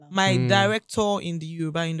My director in the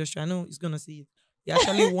Yoruba industry, I know he's gonna see it. He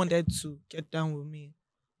actually wanted to get down with me.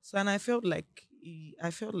 So and I felt like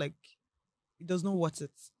it does not worth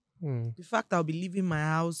it. The fact I'll be leaving my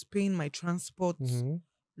house, paying my transport,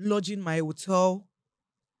 lodging my hotel.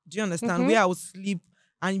 Do you understand? Where I will sleep,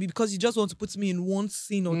 and because you just want to put me in one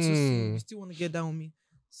scene or two scenes, you still want to get down with me.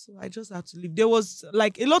 So I just had to leave. There was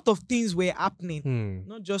like a lot of things were happening,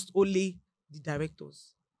 not just only the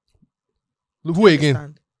directors. Who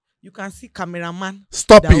again? You can see cameraman.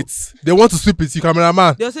 Stop it. They want to sweep it, you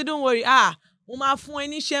cameraman. They'll say, don't worry. Mama fún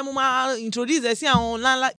ẹni iṣẹ́, mama introduce ẹ sí àwọn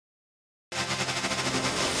online.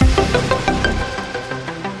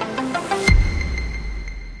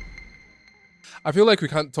 I feel like we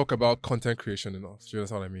can't talk about content creation enough. Do you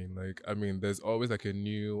understand what I mean? There's always like a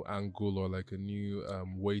new angle or like a new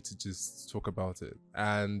way to just talk about it.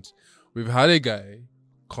 And we've had a guy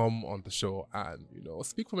come on the show and,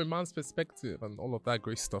 speak from a man's perspective and all of that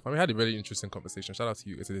great stuff. And we had a very interesting conversation. Shout out to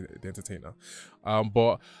you, it's the entertainer.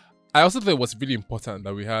 But I also think it was really important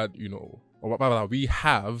that we had, we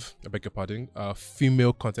have, I beg your pardon,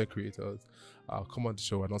 female content creators come on the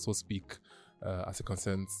show and also speak as it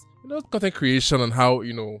concerns, content creation and how,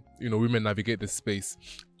 women navigate this space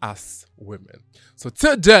as women. So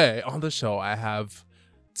today on the show, I have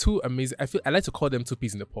two amazing, I like to call them two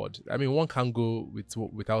peas in the pod. I mean, one can't go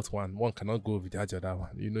without one. One cannot go without the other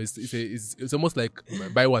one. It's almost like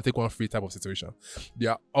buy one, take one free type of situation. They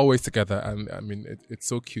are always together. And I mean, it's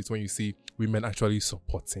so cute when you see women actually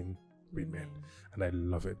supporting women. And I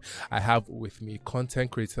love it. I have with me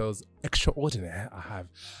content creators extraordinaire. I have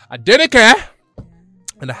Adenike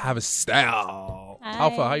and I have Style. Hi.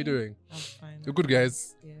 Alpha, how you doing? I'm fine. You're good,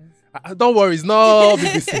 guys? Yes. Don't worry, it's not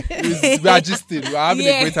BBC. We are just we're having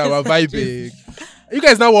a great time. We're vibing. You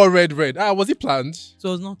guys now all red. Was it planned? So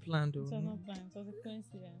it was not planned, though. It was not planned. It was a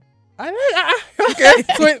coincidence.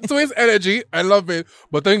 Okay, twins energy. I love it.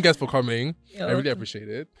 But thank you guys for coming. You're I really welcome. appreciate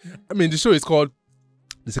it. I mean, the show is called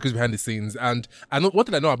The Secrets Behind the Scenes, and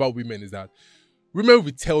what I know about women is that women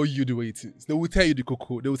will tell you the way it is. They will tell you the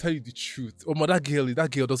cocoa. They will tell you the truth. Oh, my, that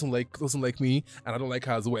girl doesn't like me, and I don't like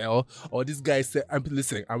her as well. Or this guy said, I'm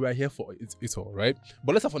listening, and we're here for it all, right?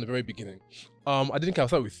 But let's start from the very beginning. I didn't care. I'll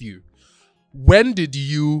start with you. When did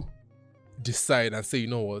you decide and say, you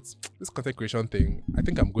know what, this content creation thing, I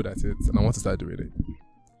think I'm good at it, and I want to start doing it?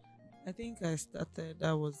 I think I started,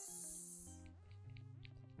 that was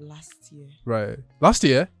last year. Right. Last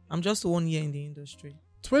year? I'm just 1 year in the industry.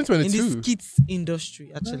 2022? In the skits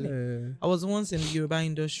industry, actually. Yeah. I was once in the Yoruba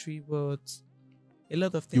industry, but a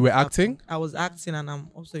lot of things. You were happened. acting? I was acting, and I'm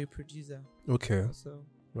also a producer. Okay. So,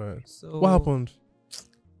 Right. so What happened?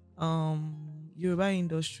 Yoruba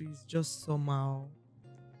industry is just somehow,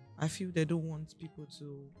 I feel they don't want people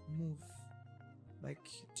to move. Like,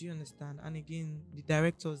 do you understand? And again, the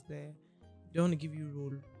directors there, they want to give you a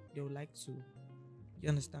role. They would like to. You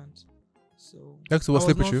understand? So Next, what's I was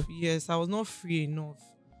sleep with not- you? Yes, I was not free enough.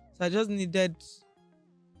 So I just needed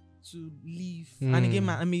to leave. And again,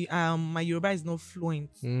 my Yoruba is not fluent.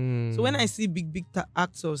 So when I see big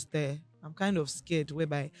actors there, I'm kind of scared.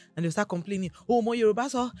 Whereby, and they start complaining, "Oh, more Yoruba,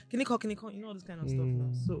 so can you call, all this kind of stuff."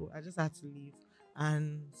 Now. So I just had to leave,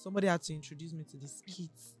 and somebody had to introduce me to the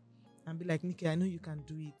skits and be like, "Nikki, I know you can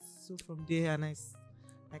do it." So from there, and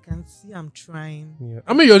I can see I'm trying. Yeah.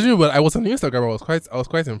 I mean, you're doing well. I was on Instagram. I was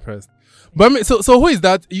quite impressed. But I mean, so who is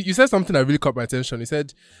that? You said something that really caught my attention. You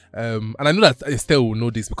said, and I know that Estelle will know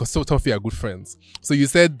this because so Toffee are good friends. So you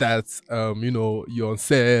said that, you're on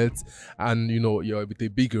set and, you're with a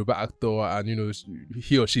big Yoruba actor and,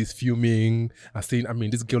 he or she is filming and saying, I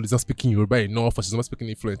mean, this girl is not speaking Yoruba enough or she's not speaking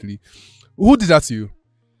it fluently. Who did that to you?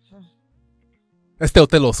 Estelle,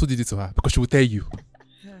 tell us who did it to her because she will tell you.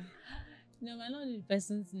 No, I know the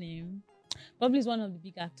person's name. Probably is one of the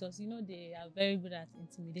big actors. They are very good at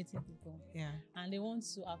intimidating people. Yeah. And they want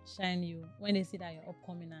to outshine you when they see that you're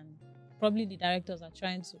upcoming, and probably the directors are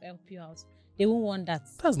trying to help you out. They won't want that.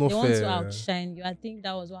 That's not they fair. want to outshine you. I think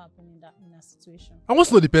that was what happened in that situation. I want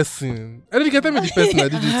to know the person. I didn't get tell me the person that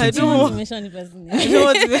did it I to don't you. want to mention the person name. I don't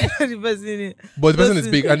want to mention the person in it. But the person is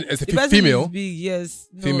big and it's The a person female. is big, yes.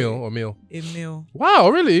 No, Female or male? A male. Wow,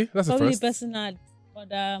 really? That's the Probably first. the person had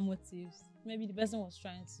other motives. Maybe the person was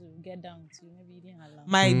trying to get down to you. Maybe he didn't allow.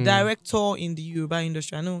 My director in the Yoruba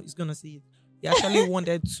industry, I know he's gonna see it. He actually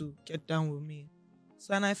wanted to get down with me.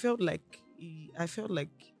 So and I felt like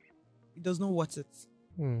it does not worth it.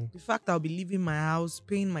 The fact I'll be leaving my house,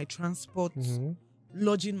 paying my transport,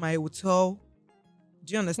 lodging my hotel.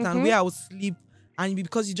 Do you understand? Where I will sleep, and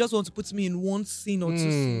because you just want to put me in one scene or two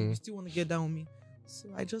scenes, you still want to get down with me. So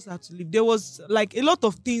I just had to leave. There was like a lot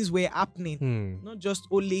of things were happening, not just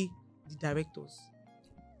only the directors.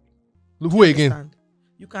 Who again? Understand?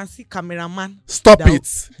 You can see cameraman. Stop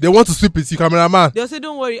it. They want to sleep with you, cameraman. They'll say,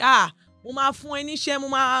 don't worry. Mama phone share,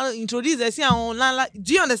 mama introduce us here online.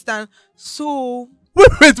 Do you understand? So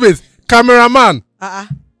Wait. Cameraman.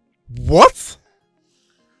 What?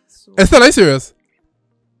 So, Estelle, are you serious?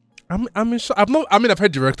 I'm in shock. I've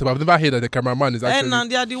heard director, but I've never heard that the cameraman is actually. And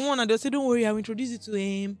they are the one, and they'll say, don't worry, I'll introduce you to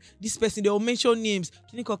him. This person, they'll mention names.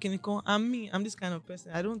 Kiniko. I'm this kind of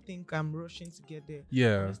person. I don't think I'm rushing to get there.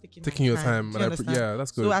 Yeah. I'm just Taking your time. Do you understand? Yeah,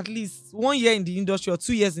 that's good. So at least 1 year in the industry or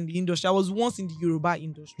 2 years in the industry. I was once in the Yoruba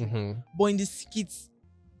industry. Mm-hmm. But in the skits,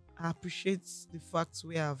 I appreciate the fact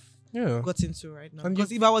we have gotten to right now.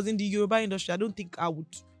 Because if I was in the Yoruba industry, I don't think I would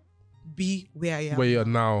be where I am. Where you are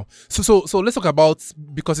now. So let's talk about,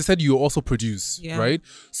 because you said you also produce, right?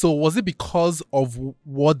 So was it because of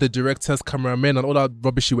what the directors, cameramen, and all that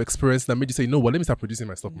rubbish you experienced that made you say, no, well, let me start producing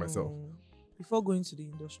my stuff myself? Before going to the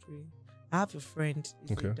industry, I have a friend.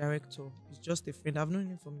 He's a director. He's just a friend. I've known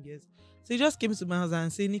him for years. So he just came to my house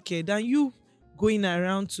and said, Nike, then you going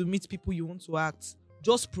around to meet people you want to act,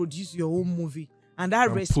 just produce your own movie. And that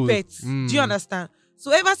respect. Do you understand?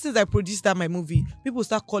 So ever since I produced my movie, people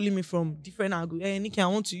start calling me from different angles. Hey, Nikki, I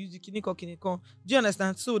want to use the Kiniko. Do you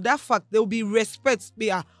understand? So that fact, there will be respect.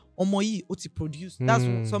 Omoyi oti produce.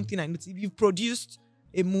 That's something I noticed. If you've produced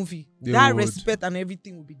a movie, that respect and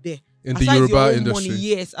everything will be there. In the Yoruba industry. Money,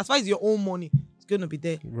 yes. As far as your own money, it's going to be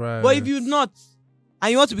there. Right. But if you're not,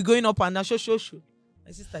 and you want to be going up and down, show.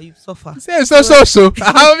 My sister, you suffer. Yeah, so.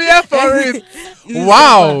 I'm here for it.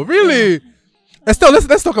 Wow, suffer. Really? Yeah. Estelle,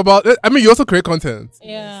 let's talk about. I mean, you also create content.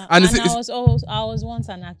 Yeah, and I was once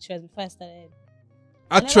an actress before I started.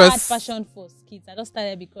 Actress. I never had passion for skits. I just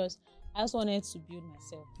started because I just wanted to build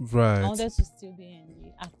myself. Right. I wanted to still be in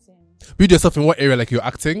the acting. Build yourself in what area? Like you're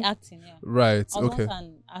acting? Acting, yeah. Right. I was once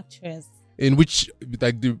an actress. In which,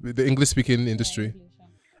 like the English speaking industry? English,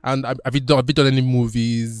 yeah. And have you done any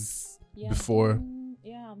movies before?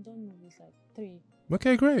 I've done movies like 3.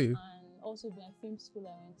 Okay, great. And also behind film school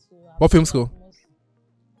I went to. What film school?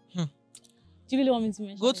 Do you really want me to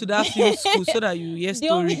mention? Go to that film school so that you hear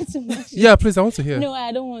story. Yeah, please, I want to hear. No,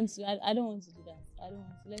 I don't want to. I don't want to do that. I don't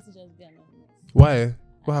want to. Let's just be anonymous. Why?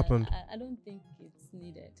 What happened? I don't think it's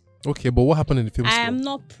needed. Okay, but what happened in the film school? I am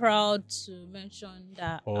not proud to mention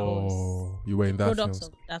that I was you were in that product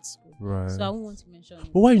film of that school. Right. So I won't want to mention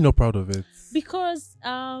it. But why are you not proud of it? Because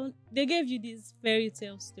they gave you this fairy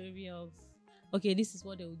tale story of, okay, this is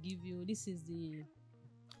what they will give you. This is the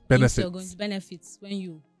benefits when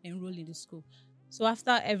you enroll in the school. So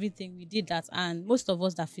after everything, we did that, and most of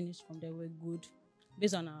us that finished from there were good.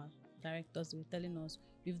 Based on our directors, they were telling us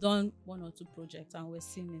we've done 1 or 2 projects and we're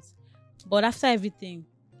seeing it. But after everything,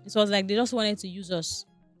 it was like they just wanted to use us.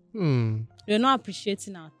 They're not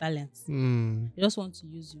appreciating our talents. They just want to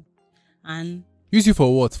use you. And use you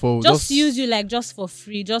for what? For just use you, like just for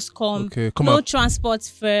free. Just come. Okay, come no up. Transport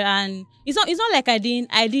fare, and it's not like I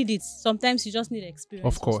did it. Sometimes you just need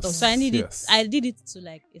experience. Of course. So I did it to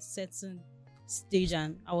like a certain stage,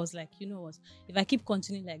 and I was like, you know what? If I keep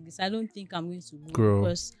continuing like this, I don't think I'm going to grow.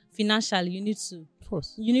 Because financially, you need to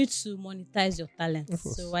monetize your talent.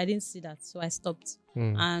 So I didn't see that, so I stopped.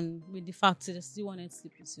 And with the fact that they still wanted to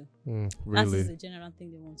sleep with you, really? that is the general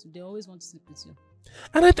thing they want to. They always want to sleep with you.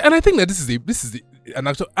 And I think that this is an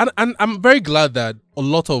actual, and I'm very glad that a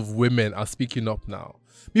lot of women are speaking up now.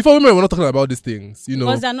 Before, women were not talking about these things, you know,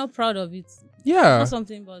 because they're not proud of it. Yeah, not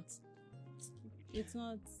something, but it's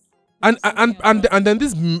not. And then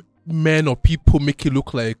these men or people make it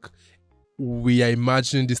look like we are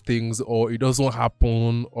imagining these things, or it doesn't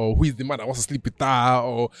happen, or who is the man that wants to sleep with her,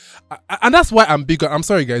 or and that's why I'm big on. I'm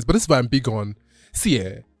sorry, guys, but this is why I'm big on. See,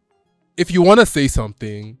 if you want to say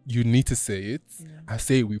something, you need to say it. I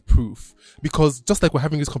say it with proof, because just like we're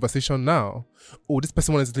having this conversation now, this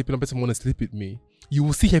person wants to sleep, another person wants to sleep with me. You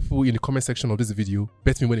will see people in the comment section of this video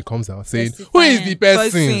bet me when it comes out saying, who is the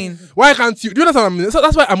person? Why can't you? Do you understand what I mean? So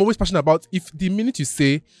that's why I'm always passionate about, if the minute you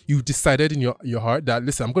say you've decided in your heart that,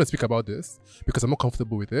 listen, I'm going to speak about this because I'm not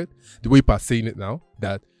comfortable with it, the way people are saying it now,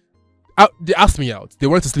 that they asked me out, they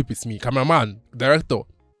wanted to sleep with me, cameraman, director.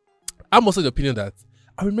 I'm also the opinion that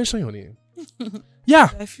I will mention your name. Yeah.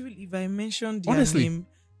 I feel if I mention their name,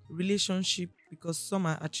 relationship, because some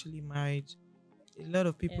are actually married. A lot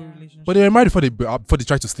of people relationship. But they were married before they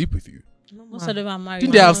tried to sleep with you. No, most of them are married.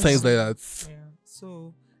 Didn't they have signs like that? Yeah.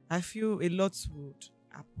 So I feel a lot would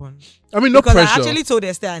happen. I mean, no pressure. I actually told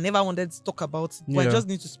Esther I never wanted to talk about it, but I just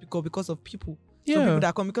need to speak up because of people. Some people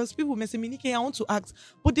that come, because people may say, Nike, I want to act,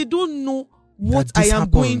 but they don't know what I am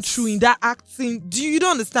going through in that acting. You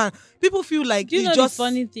don't understand? People feel like the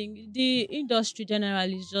funny thing, the industry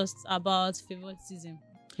generally is just about favoritism,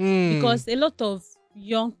 because a lot of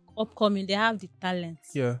young upcoming, they have the talent.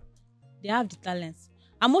 Yeah. They have the talent.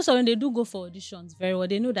 And most of them, they do go for auditions very well.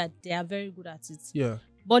 They know that they are very good at it. Yeah.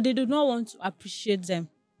 But they do not want to appreciate them.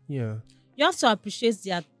 Yeah. You have to appreciate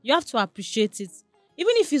it.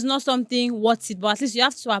 Even if it's not something worth it, but at least you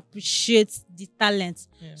have to appreciate the talent.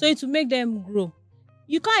 Yeah. So it will make them grow.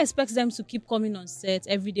 You can't expect them to keep coming on set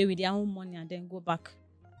every day with their own money and then go back.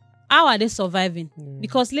 How are they surviving?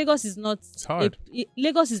 Because Lagos is not... It's hard.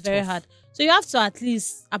 Lagos is very hard. So you have to at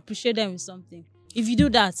least appreciate them with something. If you do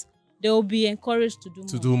that, they will be encouraged to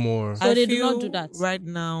do more. So they do not do that. Right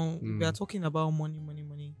now, we are talking about money.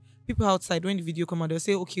 People outside, when the video come out, they'll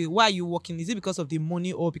say, okay, why are you working? Is it because of the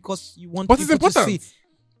money or because you want people to see?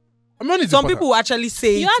 Money is Some important. people will actually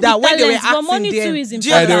say You have that the when they were talent, but acting money them, too is do you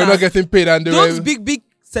important. They were not understand? getting paid, and they Those were big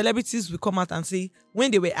celebrities will come out and say when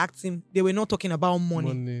they were acting, they were not talking about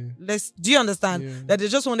money. Do you understand? Yeah. That they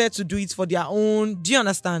just wanted to do it for their own. Do you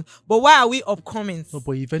understand? But why are we upcoming? No,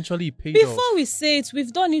 but eventually it paid Before off. we say it,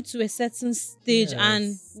 we've done it to a certain stage, Yes.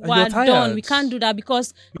 and And we're you're tired. done. We can't do that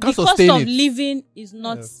because You the can't cost sustain of it. living is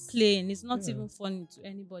not Yes. playing. It's not Yeah. even funny to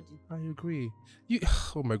anybody. I agree.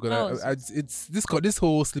 Oh my god! How was It's this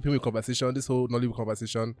whole sleeping with conversation, this whole Nollywood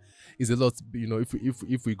conversation is a lot.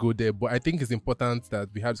 If we go there, but I think it's important that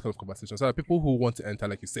we have this kind of conversation so that people who want to enter,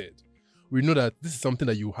 like you said, we know that this is something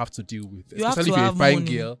that you have to deal with, You have especially to if you're a have fine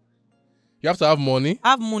money. girl. You have to have money.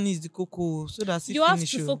 Have money is the cocoa, so that's You have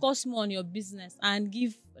to focus more on your business and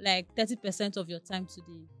give like 30% of your time to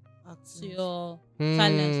your talent or To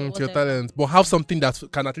your whatever. talent, but have something that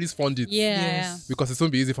can at least fund it. Yes. Because it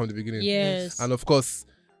won't be easy from the beginning. Yes. And of course,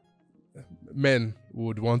 men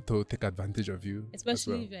would want to take advantage of you, as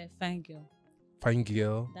Especially well. if you're a fine girl. Fine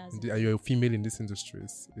girl, That's and it. you're a female in this industry.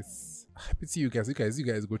 It's I pity you guys. You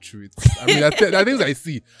guys go through it. I mean, there are things I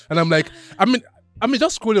see, and I'm like, I mean,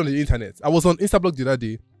 just scrolling on the internet. I was on Instablog the other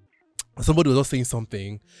day. Somebody was just saying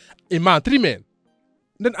something. A man, 3 men.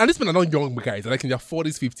 And these men are not young guys, they're like in their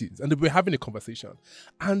 40s, 50s, and they were having a conversation.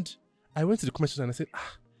 And I went to the comment section and I said,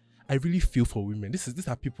 I really feel for women. These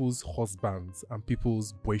are people's husbands and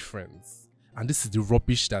people's boyfriends, and this is the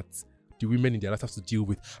rubbish that the women in their lives have to deal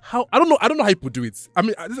with. How I don't know how people do it. I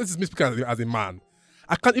mean, this is me speaking as a man.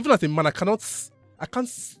 I can't, even as a man, I can't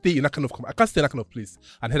stay in that kind of place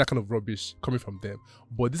and hear that kind of rubbish coming from them.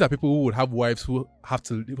 But these are people who would have wives who have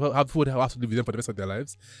to live with them for the rest of their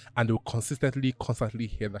lives, and they will constantly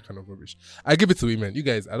hear that kind of rubbish. I give it to women. You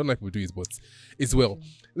guys, I don't know if people do it, but it's well.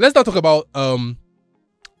 Let's now talk about the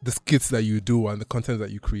skits that you do and the content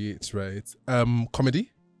that you create, right?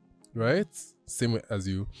 Comedy, right? Same way as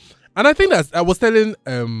you. And I think I was telling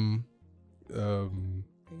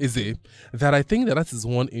Izzy that I think that is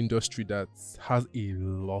one industry that has a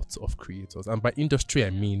lot of creators, and by industry I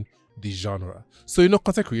mean the genre. So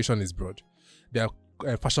content creation is broad. There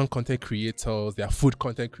are fashion content creators, there are food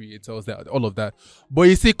content creators, there are all of that. But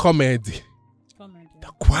you see comedy. There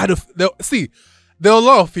are a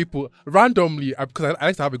lot of people randomly, because I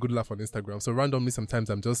like to have a good laugh on Instagram. So randomly sometimes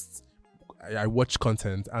I watch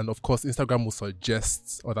content, and of course Instagram will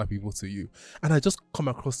suggest other people to you, and I just come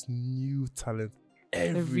across new talent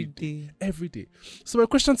every day. So my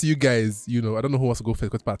question to you guys, I don't know who wants to go first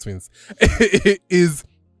because part twins, is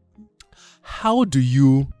how do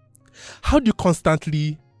you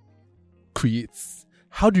constantly create?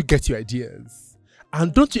 How do you get your ideas?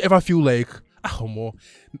 And don't you ever feel like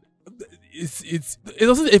it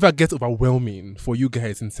doesn't ever get overwhelming for you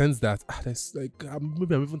guys in the sense that there's like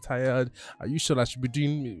maybe I'm even tired. Are you sure I should be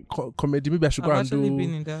doing comedy? Maybe I should go and do. I've actually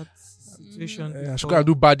been in that situation. I should go and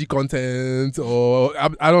do body content, or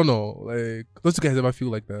I don't know. Like, don't you guys ever feel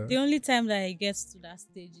like that? The only time that it gets to that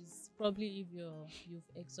stage is probably if you've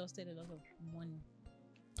exhausted a lot of money.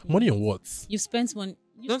 Money on what? You've spent money.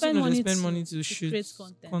 Don't spend you know money they spend money to shoot create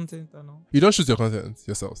content and all? You don't shoot your content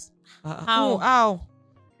yourselves. How?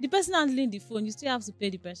 The person handling the phone, you still have to pay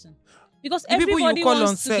the person. Because The people you everybody call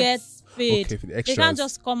wants on to get set. paid. Okay, for the They extras. can't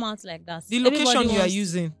just come out like that. The location Everybody you are wants-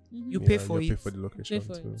 using, Mhm. you pay Yeah, for you it. pay for the location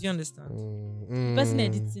for it. too. Do you understand? The person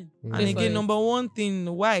editing. And Pay for again, it. number one thing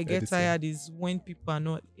why I get Editing. tired is when people are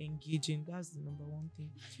not engaging. That's the number one thing.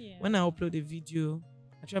 Yeah. When I upload a video,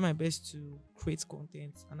 I try my best to create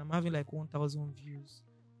content, and I'm having like 1,000 views,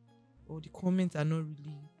 or the comments are not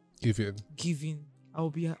really Give it. giving.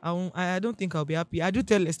 I don't think I'll be happy. I do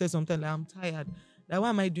tell Esther sometimes like, I'm tired. Like, why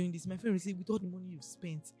am I doing this? My friend will say, with all the money you've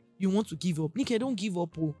spent, you want to give up. Nike, don't give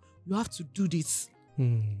up. Oh, you have to do this. Do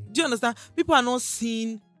you understand? People are not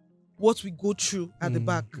seeing what we go through at the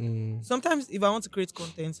back. Sometimes if I want to create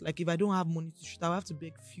content, like if I don't have money to shoot, I'll have to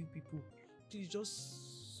beg few people, please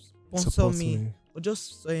just sponsor Support me, or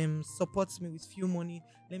just support me with few money.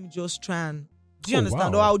 Let me just try and Do you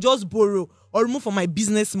understand? wow. Or I'll just borrow or remove from my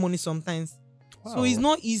business money sometimes. So Wow. it's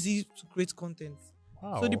not easy to create content.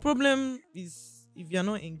 Wow. So the problem is if you're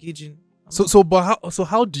not engaging. But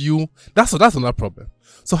how do you? That's another problem.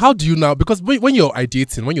 So how do you now? Because when you're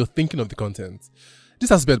ideating, when you're thinking of the content, this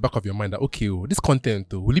has to be at the back of your mind that okay, this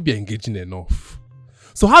content will it be engaging enough?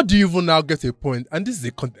 So how do you even now get to a point? And this is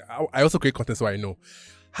a content. I also create content, so I know.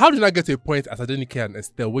 How do you now get to a point as Adenike and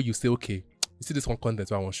Estelle where you say, okay, you see this one content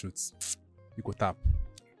where I want to shoot, you go tap.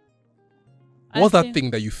 What's that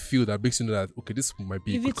thing that you feel that makes you know that okay, this might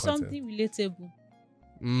be if good it's content? something relatable.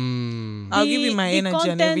 I'll give you my The energy and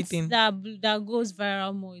content everything. that goes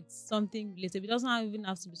viral more. It's something relatable. It doesn't even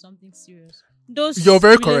have to be something serious. Those You're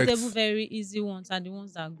very correct. relatable, very easy ones are the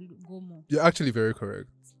ones that go more. You're actually very correct.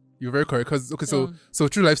 You're very correct. Because okay, so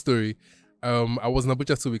true life story. I was in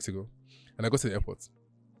Abuja 2 weeks ago, and I got to the airport.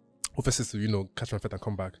 Officers to catch my flight and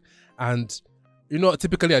come back, and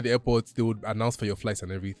typically at the airport they would announce for your flights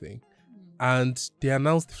and everything, and they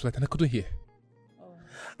announced the flight and I couldn't hear.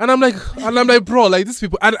 And I'm like, bro, like these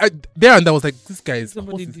people, and I was like, this guy is.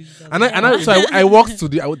 Somebody did that. So I walked to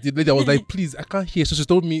the lady. I was like, please, I can't hear. So she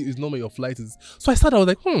told me it's not where your flight is. So I started. I was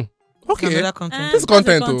like, okay, Another content. this is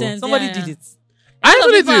content. Oh. Somebody did it. I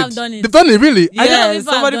actually people have did. done it. They've done it really. Yeah, people have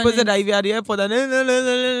somebody done posted it. that if you're at the airport and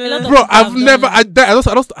lot of Bro, people I've have done never. it. I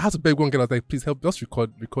just had to beg one girl. I was like, please help, just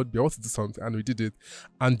record me. I want to do something, and we did it.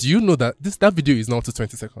 And do you know that that video is now to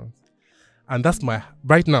 20 seconds, and that's my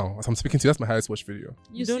right now as I'm speaking to you. That's my highest watched video.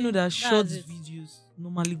 You don't know that short videos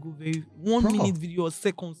normally go very 1 minute video or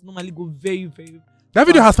seconds normally go very, very. That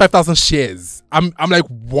video has 5,000 shares. I'm like,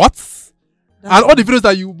 what? And all the videos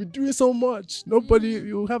that you'll be doing so much, nobody,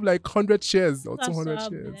 you have like 100 shares or 200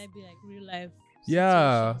 shares. Might be like real life.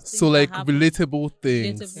 Yeah, situations, so things like that happen. relatable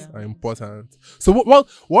things Relatable are things. important. So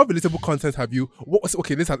what relatable content have you?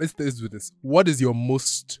 Okay, let's do this. What is your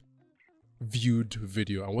most viewed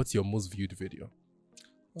video, and what's your most viewed video?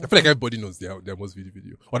 I feel like everybody knows their most viewed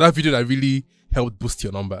video, or that video that really helped boost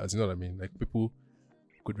your numbers. You know what I mean? Like people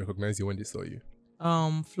could recognize you when they saw you.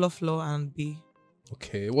 Flo and B.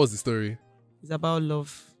 Okay, what's the story? It's about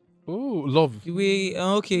love. Oh, love. The way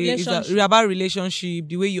it's about relationship.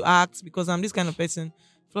 The way you act, because I'm this kind of person.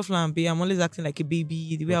 Flo and B. I'm always acting like a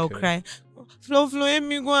baby. The way I'll cry. Flo, let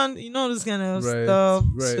me go and this kind of stuff.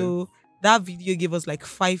 Right. So that video gave us like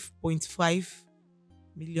 5.5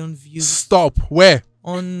 million views. Stop. Where?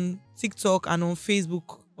 On TikTok and on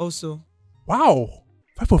Facebook also. Wow.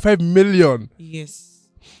 5.5 million. Yes.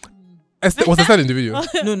 Was Estelle in the video?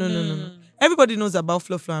 No. Everybody knows about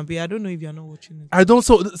Flo and B. I don't know if you're not watching it. I don't.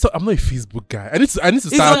 So I'm not a Facebook guy. I need to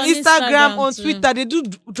It's start. on Instagram, on too. Twitter. They do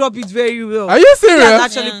drop it very well. Are you He serious?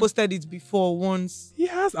 has actually posted it before once.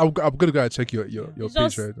 Yes. I'm gonna go and check your It's page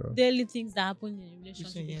just right now. daily things that happen in a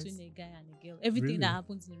relationship Yes. between a guy and a girl. Everything Really? that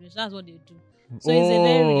happens in a relationship, that's what they do. So it's a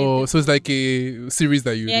very relatable. So it's like a series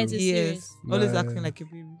that you Yeah, do. it's a Yes. series. Always Nice. acting like a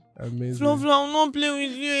baby. Amazing. Flo, I'm not playing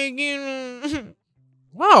with you again.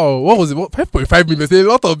 Wow. What was it? 5.5 million. There's a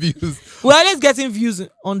lot of views. We're always getting views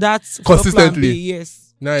on that. Flo and Consistently. B,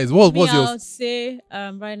 yes. Nice. What's I yours? would say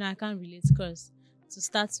right now I can't relate because to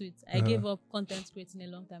start with, I gave up content creating a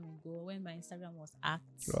long time ago when my Instagram was hacked.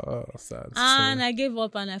 Oh, sad. And Sorry. I gave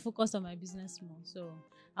up and I focused on my business more. So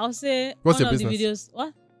I would say What's one your of the business? videos.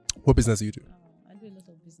 What? What business do you do? I do a lot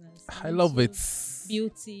of business. I love it.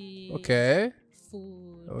 Beauty. Okay.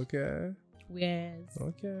 Food. Okay. Wares.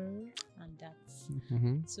 Okay. And that.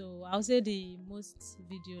 Mm-hmm. So I would say the most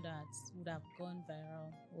video that would have gone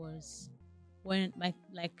viral was when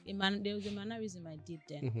there was a mannerism I did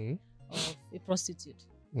then Mm-hmm. of a prostitute.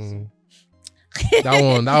 Mm. that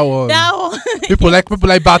one. That one. people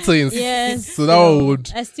like battling. Yes. So that one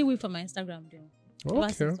would. I still wait for my Instagram then. Ever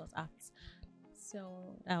Okay. since it was act.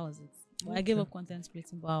 So that was it. But I gave up content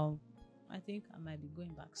creating, but I think I might be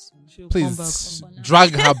going back soon. She'll come back. Please back.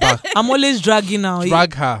 drag her back. I'm always dragging now.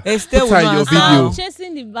 Drag her. Estelle Put her in will your not answer. video. I'm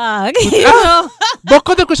chasing the bag. You know? But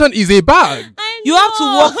content creation is a bag. I You have to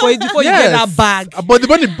know. work for it before you get that bag. But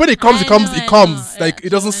when it comes, I it comes. know, It I comes. know. Like Yeah, it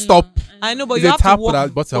doesn't I know, stop. I know, but It's you a have to tap work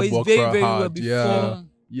that, but for you it work very, for very well hard. before. Yeah.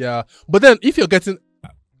 Yeah. But then if you're getting,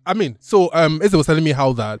 I mean, so Eze was telling me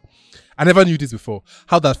how that I never knew this before.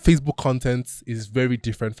 How that Facebook content is very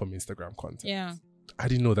different from Instagram content. Yeah. I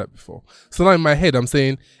didn't know that before. So now in my head, I'm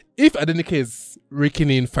saying, if Adenike is raking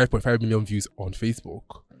in 5.5 million views on Facebook,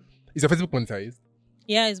 is your Facebook monetized?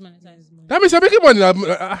 Yeah, it's monetized. That means you're making money.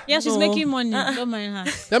 Yeah, she's No. making money. Don't mind her.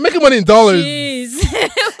 They're making money in dollars. Jeez.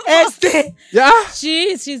 Esther. Yeah.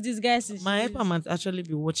 She's disguised. My helper might actually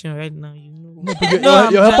be watching right now. You know. No,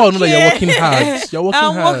 but your helper will know that you're working hard. You're working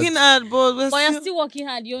I'm hard. working hard, but you're still working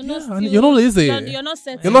hard. You're not. And you're not lazy. You're not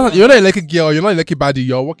set. You're not a lucky girl. You're not a lucky baddie.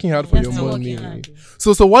 You're working hard for your still money. working hard.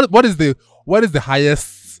 So what is the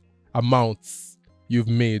highest amount you've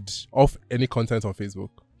made of any content on Facebook?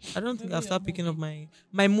 I don't think I've started picking up my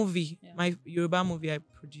movie, my Yoruba movie I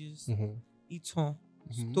produced. Iton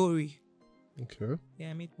story. Okay. Yeah,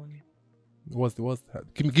 I made money. What's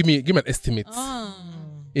that? Give me an estimate.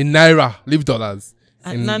 In naira, leave dollars.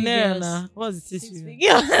 In Naira, what's the 6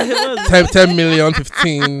 figures? 10 million,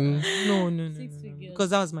 15. No. Because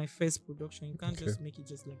that was my first production. You can't just make it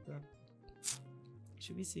just like that.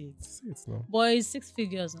 Should we say it? Say it now. Boy, it's 6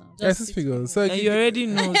 figures now. Yeah, 6 figures. So you already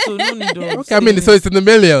know, so no need of okay, I mean, so it's in the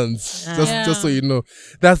millions. Yeah. Just so you know.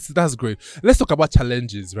 That's great. Let's talk about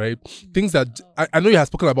challenges, right? Things that I know you have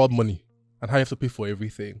spoken about money and how you have to pay for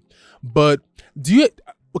everything. But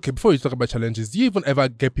before you talk about challenges, do you even ever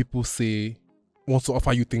get people want to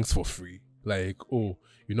offer you things for free? Like, oh,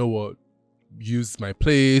 you know what? Use my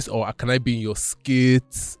place, or can I be in your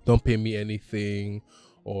skits? Don't pay me anything,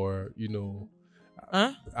 or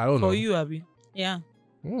Huh? I don't know. For you, Abby? Yeah.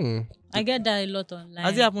 I get that a lot online.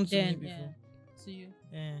 Has it happened to me before? Yeah. To you?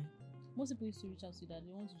 Yeah. Most people used to reach out to you that they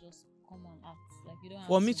want to just come and act. Like you don't have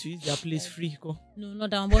For me to use their place free, go. No, not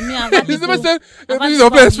that one. But me, I've had You to never go. said I've had use to your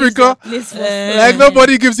go place and use free, their place for free. like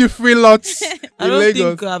nobody gives you free lots in I don't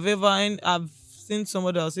Lagos. think I've seen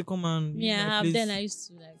somebody else say, come and use Yeah, I my have. place Then I used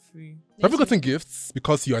to like free. Have you gotten gifts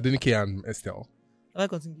because you are Adenike and Estelle? Have I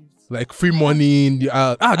gotten gifts? Like free money in the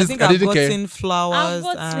I this think I've Adenike. gotten flowers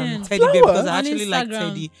I've and gotten teddy bear because I on actually like Instagram.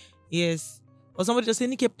 teddy. Yes. Or somebody just say,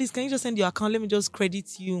 Nike, please, can you just send your account? Let me just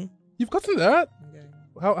credit you. You've gotten that? Yeah.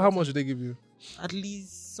 How much did they give you? At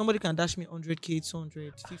least somebody can dash me 100k,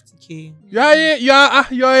 200, 50k.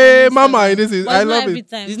 You're a mama in this. But I it's not love every it.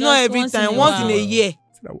 time. It's not every time. Once in a year.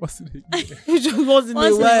 Once in a year. It's just once in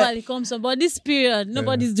Once a in a while. while it comes up. But this period,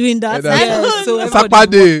 nobody's doing that. Yeah, Yeah, so Sapa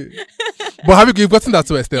day. But you've gotten that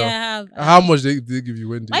to Estelle? Yeah, I have. How much did they give you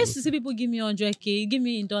when I used to see people give me 100k, give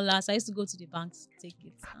me in dollars. I used to go to the bank to take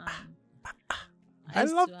it.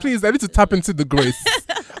 Please, I need to tap into the grace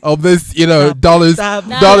of this, dollars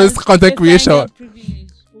That's content creation. That's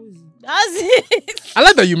it. I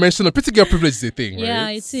like that you mentioned a pretty girl privilege is a thing, right? Yeah,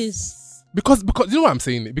 it is. Because you know what I'm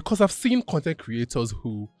saying? Because I've seen content creators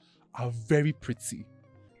who are very pretty.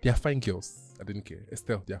 They are fine girls. I didn't care.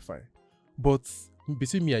 Estelle, they are fine. But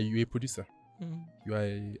between me and you, a producer. You are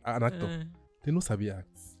an actor. They know sabi act.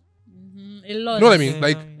 A lot. You know what I mean?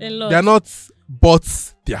 Like, A lot. they are not,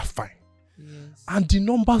 but they are fine. Yes. And the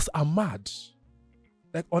numbers are mad.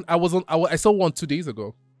 Like I saw one 2 days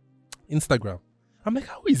ago. Instagram. I'm like,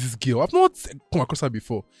 how is this girl? I've not come across her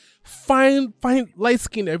before. Fine, light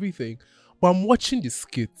skin, everything. But I'm watching the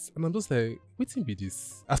skits and I'm just like, waiting be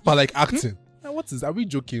this. As per like acting. Like, what is, are we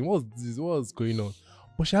joking? What's this? What's going on?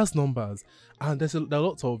 But she has numbers. And there are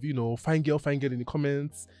lots of, fine girl in the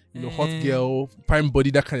comments, hot girl, fine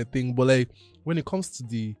body, that kind of thing. But like, when it comes to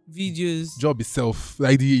the Videos. job itself,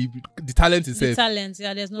 like the talent The itself. talent,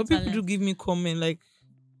 yeah, there's no But people talent. do give me comment like,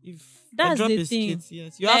 if That's I drop the a thing. skit,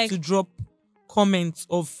 yes, you have to drop comments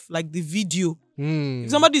of like the video. If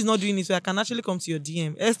somebody is not doing it, so I can actually come to your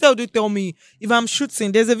DM. Estelle do tell me if I'm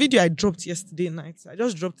shooting. There's a video I dropped yesterday night. I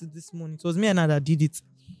just dropped it this morning. It was me and her that did it.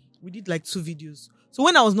 We did like 2 videos. So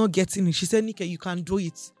when I was not getting it, she said, Nike, you can do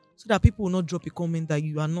it so that people will not drop a comment that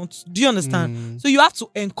you are not. Do you understand? So you have to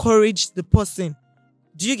encourage the person.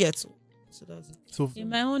 Do you get? So that's it. So In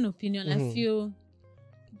my own opinion, I feel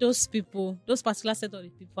those particular set of the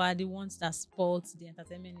people are the ones that spoil the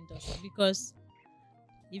entertainment industry, because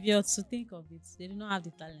if you're to think of it, they do not have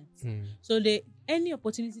the talent. So any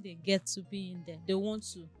opportunity they get to be in there, they want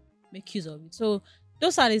to make use of it. So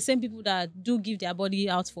those are the same people that do give their body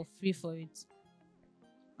out for free for it.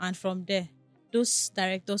 And from there, those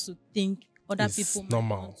directors who think other It's people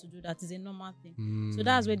normal. might want to do that is a normal thing. So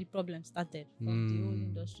that's where the problem started from the whole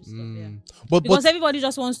industry stuff. Yeah. Because everybody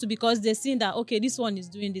just wants to, because they're seeing that, okay, this one is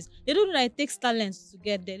doing this. They don't know that it takes talent to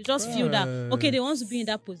get there. They just feel that, okay, they want to be in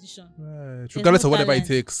that position. right. Regardless no of whatever talent.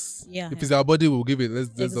 it takes. Yeah. If it's our body, we'll give it. Let's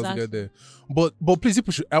just Exactly. get there. But please,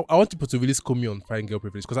 people should. I want people to really school me on fine girl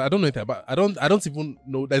privilege, because I don't know anything about. I don't even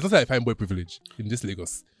know. There's nothing like fine boy privilege in this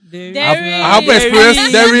Lagos. There I have There experience.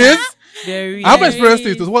 is. There is. There is. I have There experienced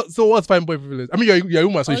is. it. So what's fine boy privilege? I mean, you're a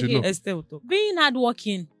woman, so you should Okay. know. Estelle will talk. Being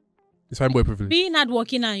hardworking. It's fine boy privilege. Being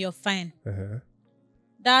hardworking and you're fine. Uh-huh.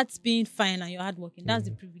 That's being fine and you're hardworking. That's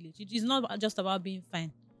the privilege. It is not just about being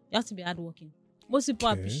fine. You have to be hardworking. Most people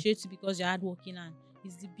Okay. appreciate you because you're hardworking, and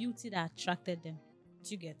it's the beauty that attracted them. Do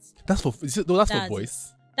you get? That's for That's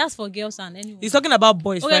boys. That's for girls and anyone. He's talking about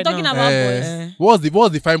boys. Okay, right talking now. about boys. What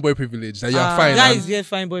was the fine boy privilege that you are fine? Guys, yeah,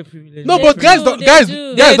 fine boy privilege. No, They but do, guys don't they guys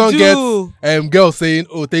do. guys They don't do. get girls saying,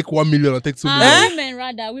 oh, take 1 million or take 2 million. Women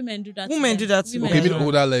rather, women do that. to Women them. do that too. Women Okay, do mean that.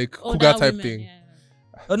 older like Older cougar type women, thing.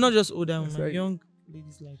 yeah. Or not just older It's women, like- young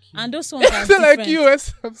ladies like you. And those ones are They're like different.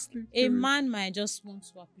 you, I'm sleeping. A man might just want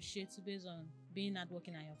to appreciate you based on being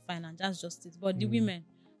hardworking and you're fine, and that's just it. But the women,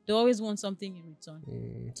 they always want something in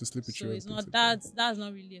return. To sleep with So you. it's not that's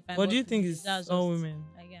not really a fine. What do you boy think privilege. is That's all just- women?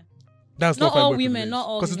 Like, yeah. That's Not fine all boy women, privilege. not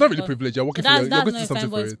all Because it's women, not really but- privilege. You're working So for that's you're going to not do a something fine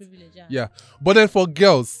for boy's it. privilege. Yeah. Yeah. But then for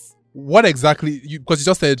girls, what exactly because you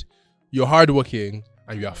just said you're hardworking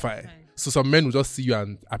and you are fine. So some men will just see you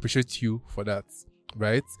and appreciate you for that.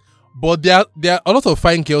 Right? But there are a lot of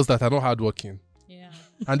fine girls that are not hardworking. Yeah.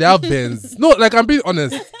 And they have Benz. No, like I'm being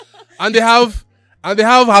honest. And they have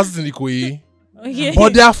houses in Ikoyi. Okay.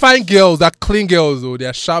 But they are fine girls, they're clean girls, or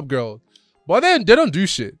they're sharp girls. But then they don't do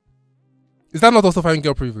shit. Is that not also fine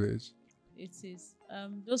girl privilege? It is.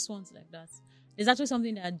 Those ones like that. There's actually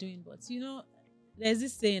something they are doing, but there's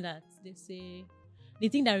this saying that they say the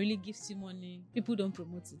thing that really gives you money, people don't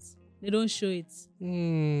promote it. They don't show it.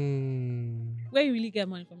 Where you really get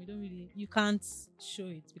money from, you can't show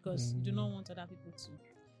it because you do not want other people to.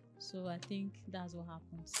 So I think that's what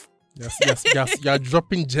happens. Yes, you're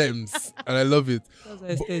dropping gems, and I love it. That's why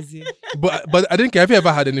it stays here. But I didn't care. Have you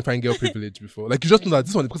ever had any fine girl privilege before? Like you just know that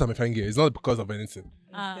this one is because I'm a fine girl. It's not because of anything.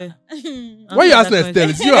 Why you asking Estelle?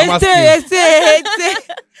 It's you I'm asking.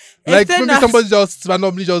 Like maybe somebody just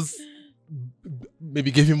randomly just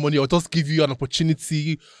maybe give you money or just give you an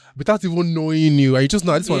opportunity without even knowing you, and you just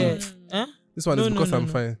know this one. Huh? This one is because I'm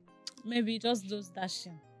fine. Maybe just those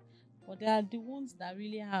dashing, but they are the ones that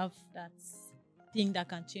really have that thing that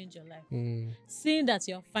can change your life. Seeing that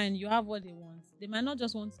you're fine, you have what they want. They might not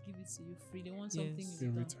just want to give it to you free. They want something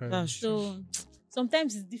in return. That's true. So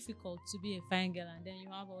sometimes it's difficult to be a fine girl and then you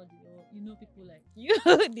have all the people like you,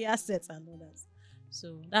 the assets and all that.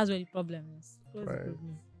 So that's where the problem is. Right.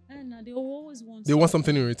 And they always want. They want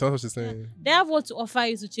something in return. That's what you're saying. They have what to offer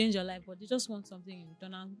you to change your life, but they just want something in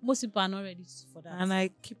return. And most people are not ready for that. And I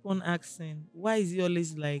keep on asking, why is it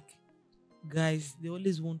always like guys? They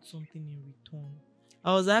always want something in return.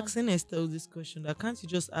 I was asking Estelle this question: that can't you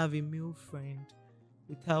just have a male friend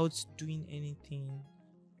without doing anything?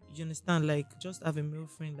 You understand? Like just have a male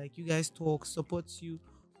friend, like you guys talk, support you.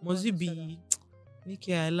 Must it be,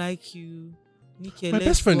 Nike? I like you. Nike, My let's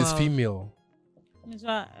best friend go is out. female. So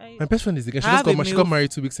My best friend is the guy. She I just have got a married. She male got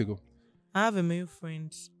married 2 weeks ago, I have a male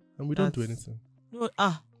friend. and we don't do That's- anything. No,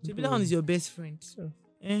 to be that one is your best friend.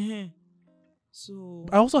 Yeah. So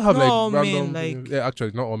I also have not all like men, random. Yeah,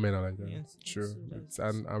 actually, not all men are like that. Yes, True, so It's-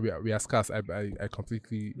 that's- and we are scarce. I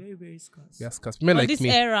completely very, very scarce. we are scarce. Men but like this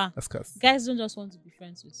me, era, are scarce. guys don't just want to be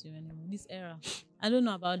friends with you anymore. This era, I don't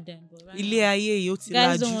know about them, but right Ilé now, ayé yìí ó ti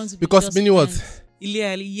guys don't lajú. want to be Because just meaning what? friends. Ilé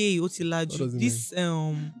ayé yìí ó ti What does lajú. it This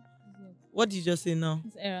what did you just say now?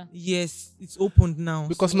 This era. Yes, it's opened now.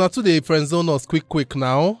 Because so, now today friend zone us quick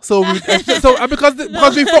now. So because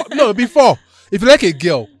before if you like a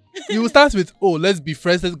girl, you will start with let's be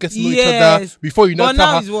friends, let's get to know each other Yes. before you know but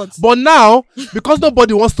now is what? But now, because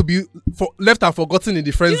nobody wants to be left and forgotten in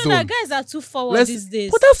the friend You know zone. that guys are too forward Let's- these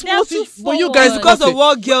days. But that's They are what too but you guys- forward. Because Okay. of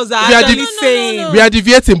what girls are We are actually the- saying. No. We are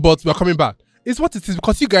deviating, but we are coming back. It's what it is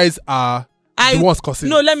because you guys are the ones causing.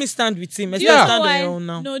 No, let me stand with him. Let's Do you know stand on why? your own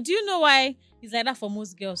now. No, do you know why it's like that for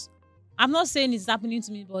most girls? I'm not saying it's happening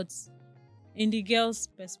to me, but in the girls'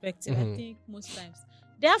 perspective, I think most times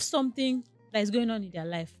they have something that is going on in their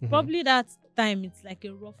life. Probably that time it's like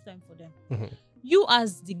a rough time for them. You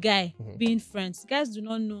as the guy being friends, guys do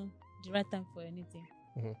not know the right time for anything.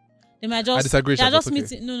 They might just I disagree. they're Shaz, just but okay.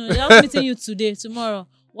 meeting. No, they're just meeting you today, tomorrow.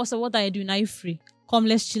 What are you doing? Are you free? Come,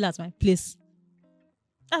 let's chill at my place.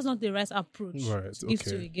 That's not the right approach Right, to give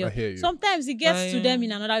to okay. a girl. I hear you. Sometimes it gets to Yeah. them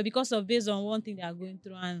in another way because of based on one thing they are going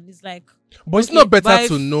through, and it's like But it's Okay, not better but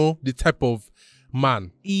to know the type of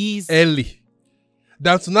man He's early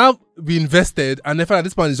than to now be invested and then find out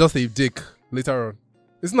this man is just a dick later on.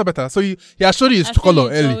 It's not better. So he has showed you his I feel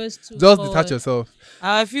color it's early. always too Just forward. detach yourself.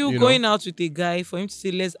 I feel You going out with a guy for him to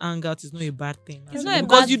say let's hang out is not a bad thing. It's not a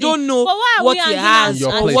because bad you thing. don't know But why are what we he hanging has out Your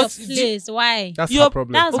at or place. what your place? Why? That's Your- her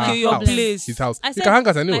problem. that's Her my your house. place. His house. I You said can hang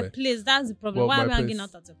out my anywhere. place. That's the problem. Well, Why my are we hanging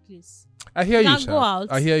place. out at a place? I hear you, can go Sha.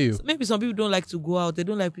 out. I hear you. So maybe some people don't like to go out. They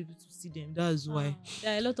don't like people to see them. That's why.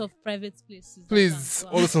 There are a lot of private places. that Please,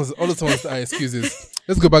 can go out. all those ones are excuses.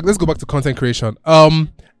 Let's go back to content creation.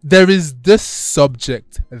 There is this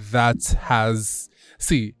subject that has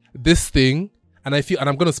this thing, and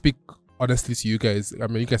I'm gonna speak honestly to you guys. I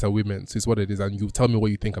mean, you guys are women, so it's what it is, and you tell me what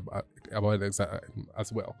you think about it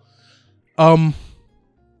as well.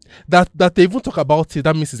 that they even talk about it,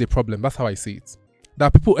 that means it's a problem. That's how I see it.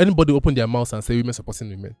 That anybody open their mouths and say women supporting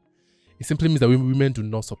women, it simply means that women do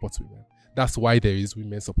not support women. That's why there is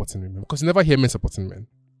women supporting women, because you never hear men supporting men.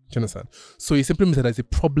 Do you understand? So it simply means that there's a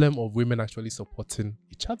problem of women actually supporting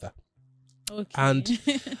each other.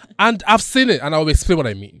 Okay. And I've seen it, and I'll explain what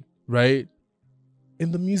I mean. Right?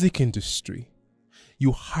 In the music industry,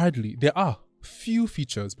 there are few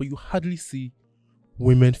features, but you hardly see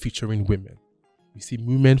women featuring women. You see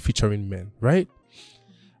women featuring men, right?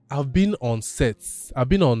 I've been on sets, I've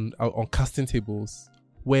been on casting tables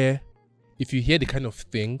where if you hear the kind of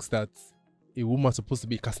things that a woman supposed to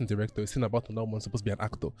be a casting director is saying about another woman supposed to be an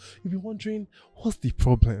actor, you'll be wondering, what's the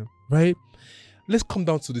problem, right? Let's come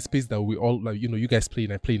down to the space that we all, like, you guys play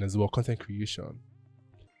and I play in as well, content creation.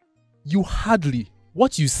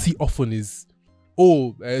 What you see often is,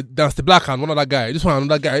 that's the black and one other guy, this one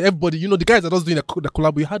another guy, everybody, the guys that are just doing the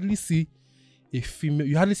collab, you hardly see a female,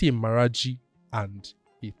 you hardly see a Maraji and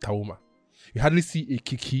a Tauma. You hardly see a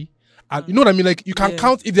Kiki. And you know what I mean? Like, you can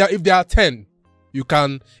count, if there are 10,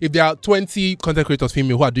 if there are 20 content creators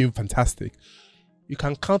female who are doing fantastic, you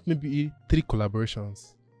can count maybe 3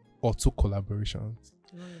 collaborations or 2 collaborations.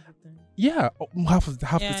 Yeah, half the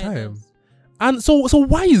time. And so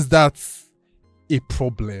why is that a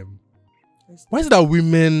problem? Why is it that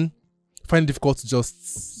women find it difficult to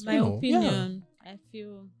just... My opinion, I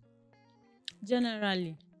feel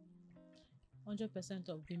generally 100%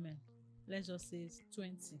 of women, let's just say it's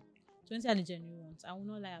 20 are the genuine ones. I will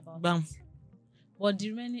not lie about that. But the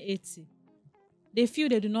remaining 80, they feel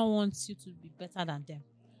they do not want you to be better than them.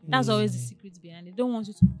 That's always the secret behind it. They don't want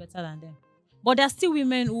you to be better than them. But there are still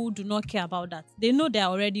women who do not care about that. They know they're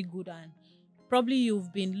already good, and probably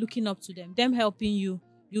you've been looking up to them helping you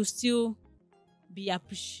still be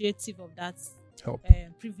appreciative of that help,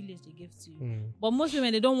 privilege they gave to you. But most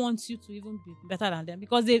women, they don't want you to even be better than them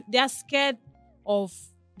because they are scared of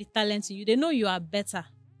the talent in you. They know you are better,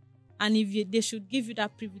 and if they should give you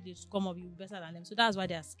that privilege to come up, you'll be better than them. So that's why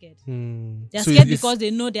they are scared. They're scared because they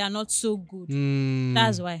know they are not so good.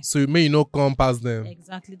 That's why. So you may not come past them.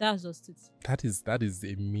 Exactly. That's just it. That is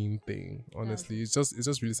a mean thing. Honestly, it's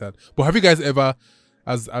just really sad. But have you guys ever,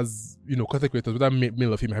 as content creators, whether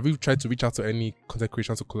male or female, have you tried to reach out to any content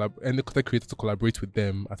creators to collaborate with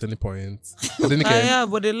them at any point? Yeah,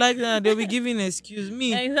 but they like that. They'll be giving excuse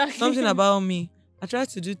me. Exactly. Something about me. I try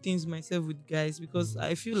to do things myself with guys because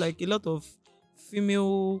I feel like a lot of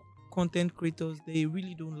female content creators, they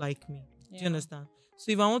really don't like me. Do you understand?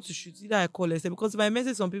 So if I want to shoot, either I call Esther, because if I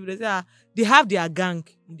message some people, they say they have their gang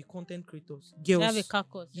in the content creators. Girls. They have a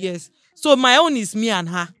caucus. Yes. So my own is me and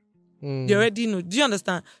her. They already know. Do you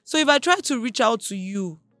understand? So if I try to reach out to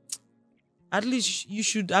you, at least you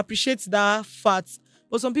should appreciate that fact.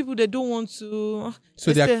 But some people, they don't want to.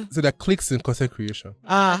 So there are cliques in content creation.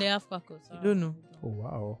 They have caucus. I don't know. Oh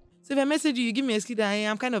wow. So if I message you, you give me a excuse that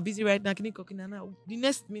I'm kind of busy right now. Can you cook now? The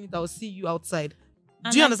next minute I'll see you outside.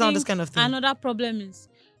 Do you understand this kind of thing? Another problem is,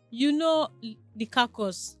 the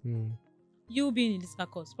caucus. You being in this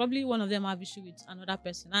caucus, probably one of them have issue with another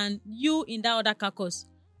person, and you in that other caucus,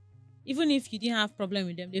 even if you didn't have problem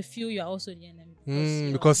with them, they feel you are also the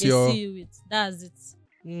enemy because they see you with. That's it.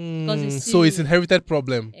 So it's inherited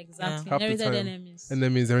problem. Exactly. Inherited enemies.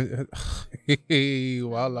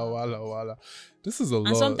 Wala. This is a lot.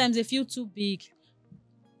 And sometimes they feel too big.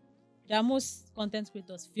 There are most content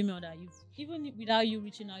creators female that even without you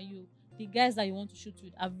reaching out, the guys that you want to shoot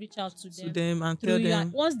with, I've reached out to them and tell them.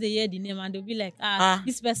 And once they hear the name, and they'll be like,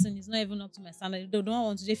 this person is not even up to my standard. They don't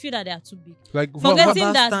want to. They feel that they are too big. Like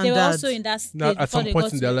forgetting that they were also in that stage at some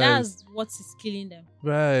point in their lives. That's what is killing them.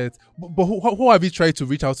 Right. But who have you tried to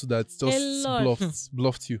reach out to that just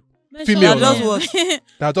bluffed you? Female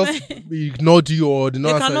that just ignored you or did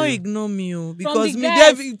not. They cannot ignore me because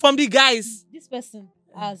from the guys. This person,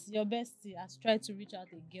 as your bestie, has tried to reach out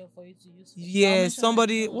a girl for you to use. Yes,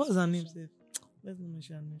 somebody. What's her name? Let's not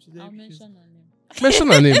mention her name. I'll mention her name. Mention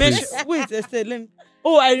her name, please. Wait, Esther.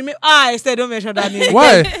 I remember. Esther, don't mention that name.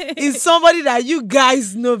 Why? It's somebody that you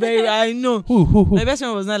guys know very well. I know. Who? My best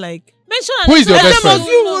friend was not like. Mention her Who name. is your best friend?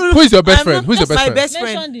 Who is your best friend? Who's your best My friend? best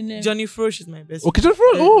Mention friend. the name. Johnny Frosh is my best friend. Okay, Johnny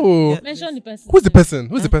Frosh. Oh. Mention the person. Who's the person?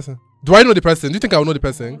 Who's the person? Do I know the person? Do you think I will know the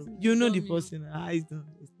person? You know the person. I don't.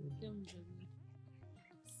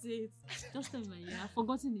 Say it. Just tell me. I've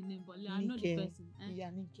forgotten the name, but I know the person.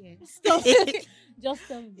 Adenike. Stop. Just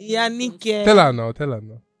tell me. Adenike. Tell her now.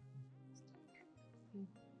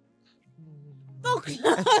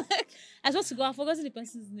 I supposed to go. I've forgotten the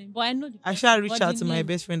person's name, but I know the person. I shall reach out to my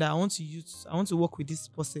best friend that I want to work with this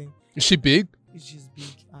person. Is she big? She's big.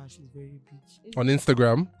 She's very big. On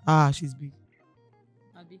Instagram? She's big.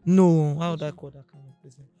 No, why would I call that kind of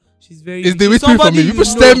person? She's very. Is the she's way spirit for me? somebody People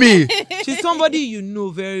should know. tell me. She's somebody you know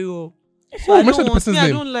very well. Oh, I mention don't the want person's me. I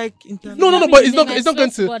name. don't like internet. No, Tell but me it's the not. name, It's I not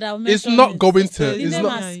going swear to. God, I'll It's mention not it. going The to. It's name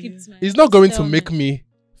not. has skipped my It's not going to Tell make me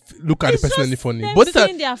look at It's the person just any funny. them But this,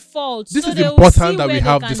 saying their fault. this so is they will important see that we where they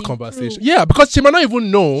have can this improve. conversation. Yeah, because she might not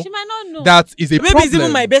even know She might not know. that is a Maybe problem. it's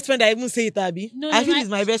even my best friend that even say it, Abby. No, I feel no, it's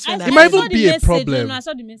my best friend. It that might says even saw the be a message. problem. No, I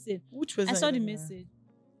saw the message. Which person? I saw the message.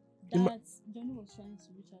 It mi- That Johnny was trying to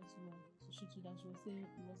reach out to her. So she told her, she was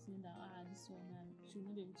saying that this one and she will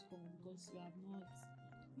not be able to come because you have not.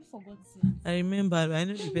 You forgot it. I remember. I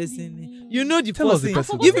know the Tell me person. the name. You know the Tell us person. the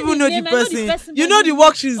person. You people know the name. I know the person. person, You but know the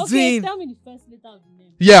work she's Okay, doing. tell me the first letter of the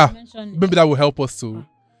name. Yeah. Mention it. Maybe that will help us to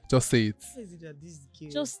just say it. What is it that this girl-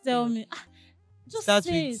 Just tell me. Just Start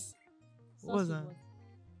say with- it. What was Start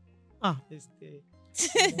that? with Let's stay.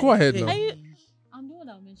 what? Go ahead now. Are you- I'm the one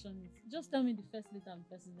that will mention it. Just tell me the first letter and the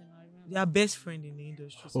first name. I remember. They are best friend in the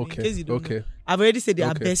industry. So Okay. in case you don't know, Okay. I've already said they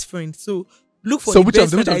are Okay. best friends. So look for So the which best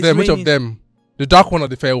of them? Which friend of that them? is Which of reigning. them? The dark one or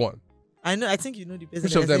the fair one? I know. I think you know the person.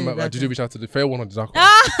 Which that of I them said did you that reach out to? The fair one or the dark one?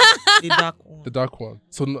 the dark one. The dark one.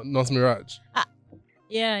 So Nons Mirage.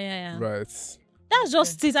 Yeah. Right. That's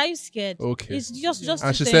just it. Are you scared? Okay. It's just.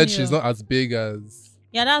 And she to said tell she's you. not as big as.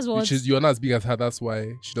 Yeah, that's what. You're not as big as her. That's why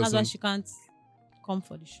she That's why doesn't. she can't come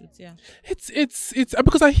for the shoot. Yeah, It's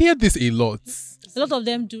because I hear this a lot. a lot of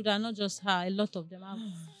them do that. Not just her. A lot of them have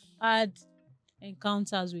had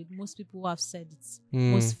encounters with most people who have said it.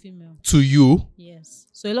 Hmm. Most female. To you, Yes.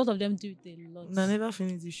 So a lot of them do it a lot. No, I never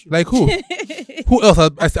finished this show. like who? Who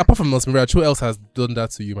else? Apart from Nons Mirage, who else has done that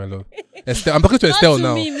to you, my love? Estelle. I'm talking to Not Estelle to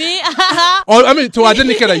now. me. Or I mean to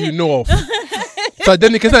Adenike that you know of. So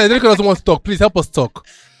Adenike doesn't want to talk. Please help us talk.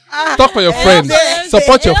 Talk for your friend.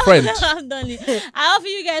 Support your friend. I'm done it. I offer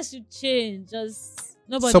you guys to change. Just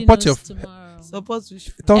nobody Support knows your- tomorrow. Support which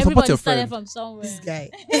friend? Don't Everybody support your started friend. from somewhere. This guy.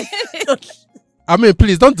 I mean,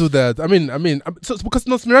 please don't do that. I mean, so because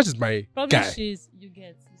Nons Mirage is my Probably guy. you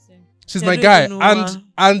get the same. She's I my don't guy, even know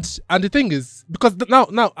and the thing is because now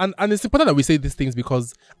and it's important that we say these things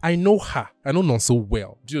because I know her, I know Nonso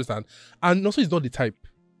well. Do you understand? And Nonso is not the type,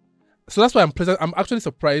 so that's why I'm actually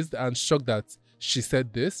surprised and shocked that she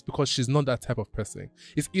said this because she's not that type of person.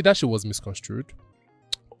 It's either she was misconstrued,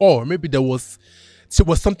 or maybe there was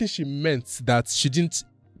something she meant that she didn't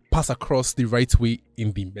pass across the right way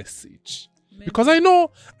in the message. Maybe. Because I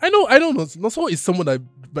know Nonso is someone that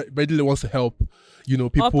readily wants to help, people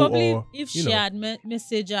or probably or if you she know. had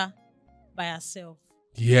messaged her by herself.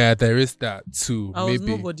 Yeah, there is that too. I was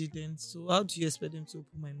maybe. nobody then. So how do you expect them to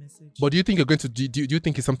open my message? But do you think you're going to do you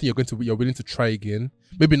think it's something you're willing to try again?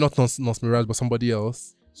 Maybe not Nons Mirage, but somebody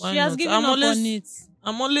else. Why She has not? given I'm up always- on it.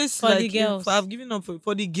 I'm always For the like girls. I've given up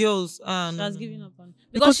for the girls. She has No. given up on it.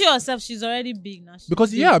 Because she herself, she's already big now. She's Because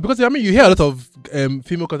big. I mean you hear a lot of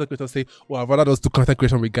female content creators say, "Well, I'd rather just do content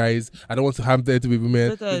creation with guys. I don't want to have that with women."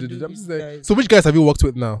 Better I do with guys. So which guys have you worked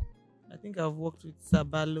with now? I think I've worked with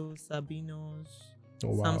Sabalo, Sabinos,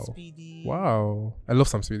 Oh, wow. Sam Speedy. Wow. I love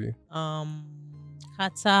Sam Speedy.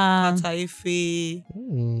 Kata, Ataife.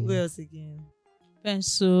 Mm. Who else again?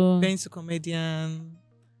 Pencil. Ben's comedian.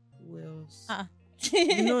 Who else? Ah.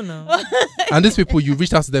 You know now. And these people, you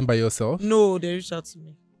reached out to them by yourself? No, they reached out to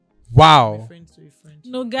me. Wow. My friend to a friend.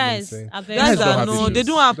 No, guys Insane. are very Guys don't are have no, issues. they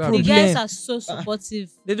don't have They don't The have problems. guys are so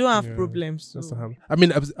supportive. They don't have Yeah. problems. That's So. not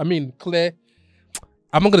happening. I mean, Claire.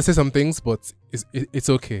 I'm not gonna say some things, but it's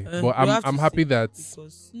okay. But You have I'm to happy say that.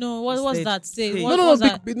 because No, what She was said- that? Say, say- what No, was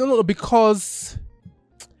that? no, because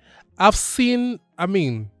I've seen. I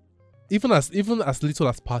mean, even as little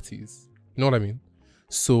as parties. You know what I mean?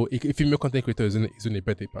 So if a female content creator is in a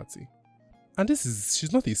birthday party, and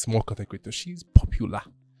she's not a small content creator. She's popular,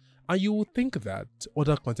 and you would think that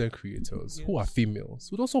other content creators who are Yes.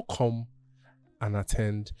 females would also come and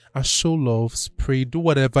attend and show love, spray, do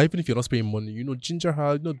whatever, even if you're not spraying money, ginger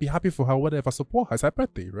her, be happy for her, whatever, support her. It's her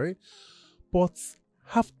birthday, right? But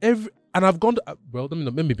I've gone to, let me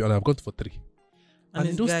know, maybe I've gone to for 3. And in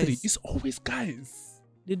it's those guys. 3, it's always guys.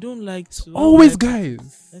 They don't like to. Always like-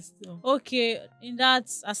 guys. Let's still- Okay, in that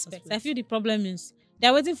aspect, I feel the problem is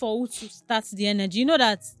they're waiting for who to start the energy. You know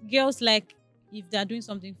that girls like if they're doing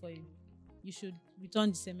something for you, you should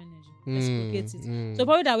return the same energy, reciprocate it. So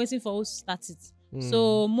probably they're waiting for who to start it.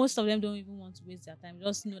 So most of them don't even want to waste their time.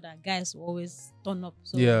 Just know that guys will always turn up.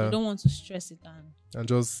 So Yeah. they don't want to stress it And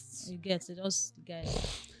just you get it. Just the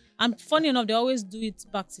guys. And funny enough, they always do it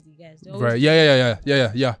back to the guys. They always right,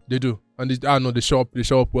 yeah, they do, and they show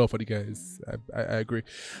up well for the guys. I agree.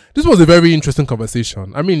 This was a very interesting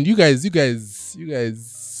conversation. I mean, you guys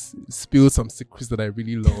spilled some secrets that I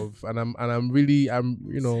really love, and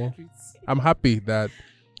I'm happy that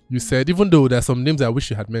you said, even though there's some names I wish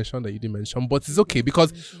you had mentioned that you didn't mention, but it's okay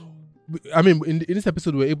because I mean, in this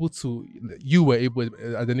episode, you were able,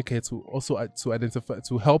 Adenike, to also to identify,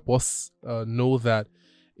 to help us know that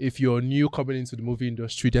if you're new coming into the movie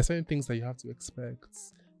industry, there are certain things that you have to expect.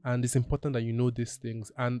 And it's important that you know these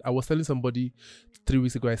things. And I was telling somebody 3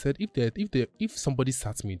 weeks ago, I said, if somebody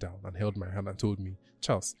sat me down and held my hand and told me,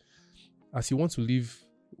 Charles, as you want to leave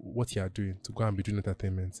what you are doing to go and be doing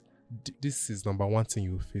entertainment, this is number 1 thing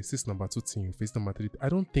you face, this is number 2 thing you face, number 3, I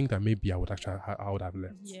don't think that maybe I would have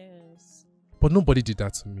left. Yes. But nobody did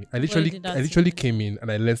that to me. I literally came in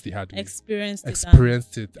and I learned the hard way.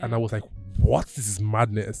 Experienced it. And I was like, what? This is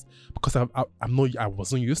madness. Because I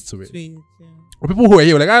wasn't used to it. Or people who are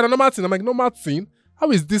here were like, I don't know Martin. I'm like, no Martin.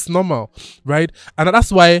 How is this normal? Right? And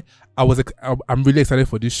that's why I'm really excited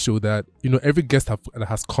for this show, that, every guest that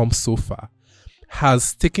has come so far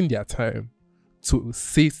has taken their time to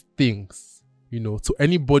say things, to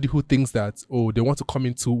anybody who thinks that, they want to come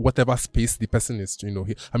into whatever space the person is,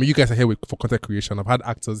 I mean, you guys are here for content creation. I've had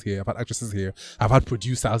actors here, I've had actresses here, I've had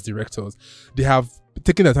producers, directors. They have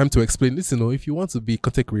taken the time to explain this, if you want to be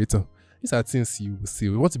content creator, these are things you will see.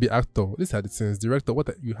 We want to be actor, these are the things, director,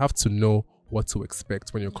 you have to know what to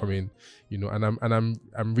expect when you're coming, and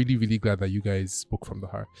I'm really, really glad that you guys spoke from the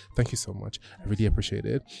heart. Thank you so much. I really appreciate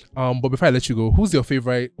it. But before I let you go, who's your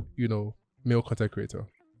favorite, male content creator?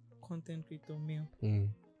 Content creator male. And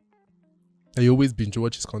you always binge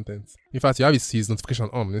watch his content. In fact, you have his notification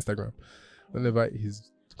on Instagram whenever his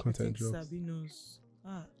content drops. Sabino's.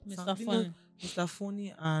 Mr.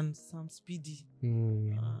 Funny and Sam Speedy.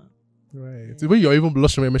 Right. The way you're even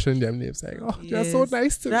blushing when mentioning their names, like, they're so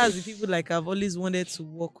nice to me. That's the people like I've always wanted to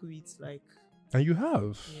work with, like. And you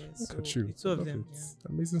have. Yeah, Look at you. The two of them. Yeah.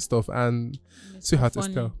 Amazing stuff. And sweetheart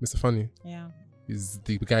Estelle, Mr. Funny. Yeah. Is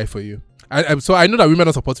the guy for you. So I know that women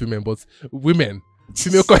don't support women, but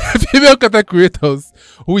female content creators,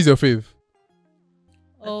 who is your fave?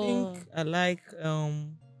 I think I like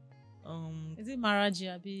is it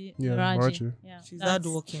Maraji? Maraji. Yeah, she's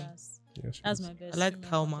hardworking. That's my best. I like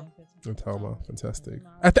Talma. Talma, fantastic.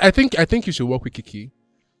 I think you should work with Kiki.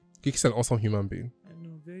 Kiki's an awesome human being. I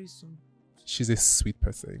know, very soon. She's a sweet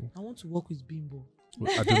person. I want to work with Bimbo.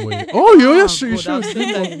 I don't know. Oh, yeah, sure.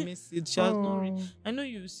 I know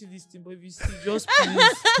you see this thing, but if you see, just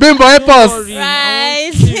please. Bimbo, help us.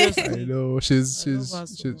 Right. I know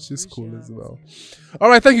she's cool as well. All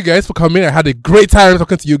right, thank you guys for coming. I had a great time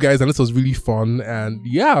talking to you guys, and this was really fun. And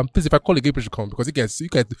yeah, please, if I call again, please should come, because you guys,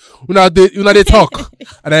 they talk,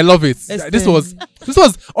 and I love it. This was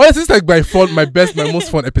honestly, like my most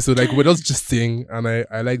fun episode. Like, we're just sing, and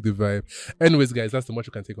I like the vibe. Anyways, guys, that's the much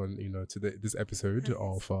we can take on this episode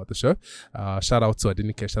of the show. Shout out to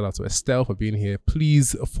Adenike, shout out to Estelle for being here.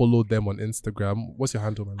 Please follow them on Instagram. What's your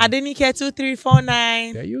handle, man?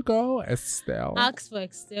 Adenike2349. There you go, Estelle. Ask for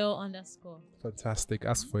Estelle _. Fantastic.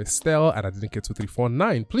 Ask for Estelle at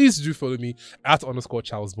Adenike2349. Please do follow me at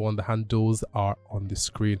 _CharlesBond. The handles are on the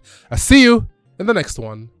screen. I see you in the next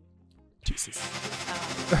one. Jesus.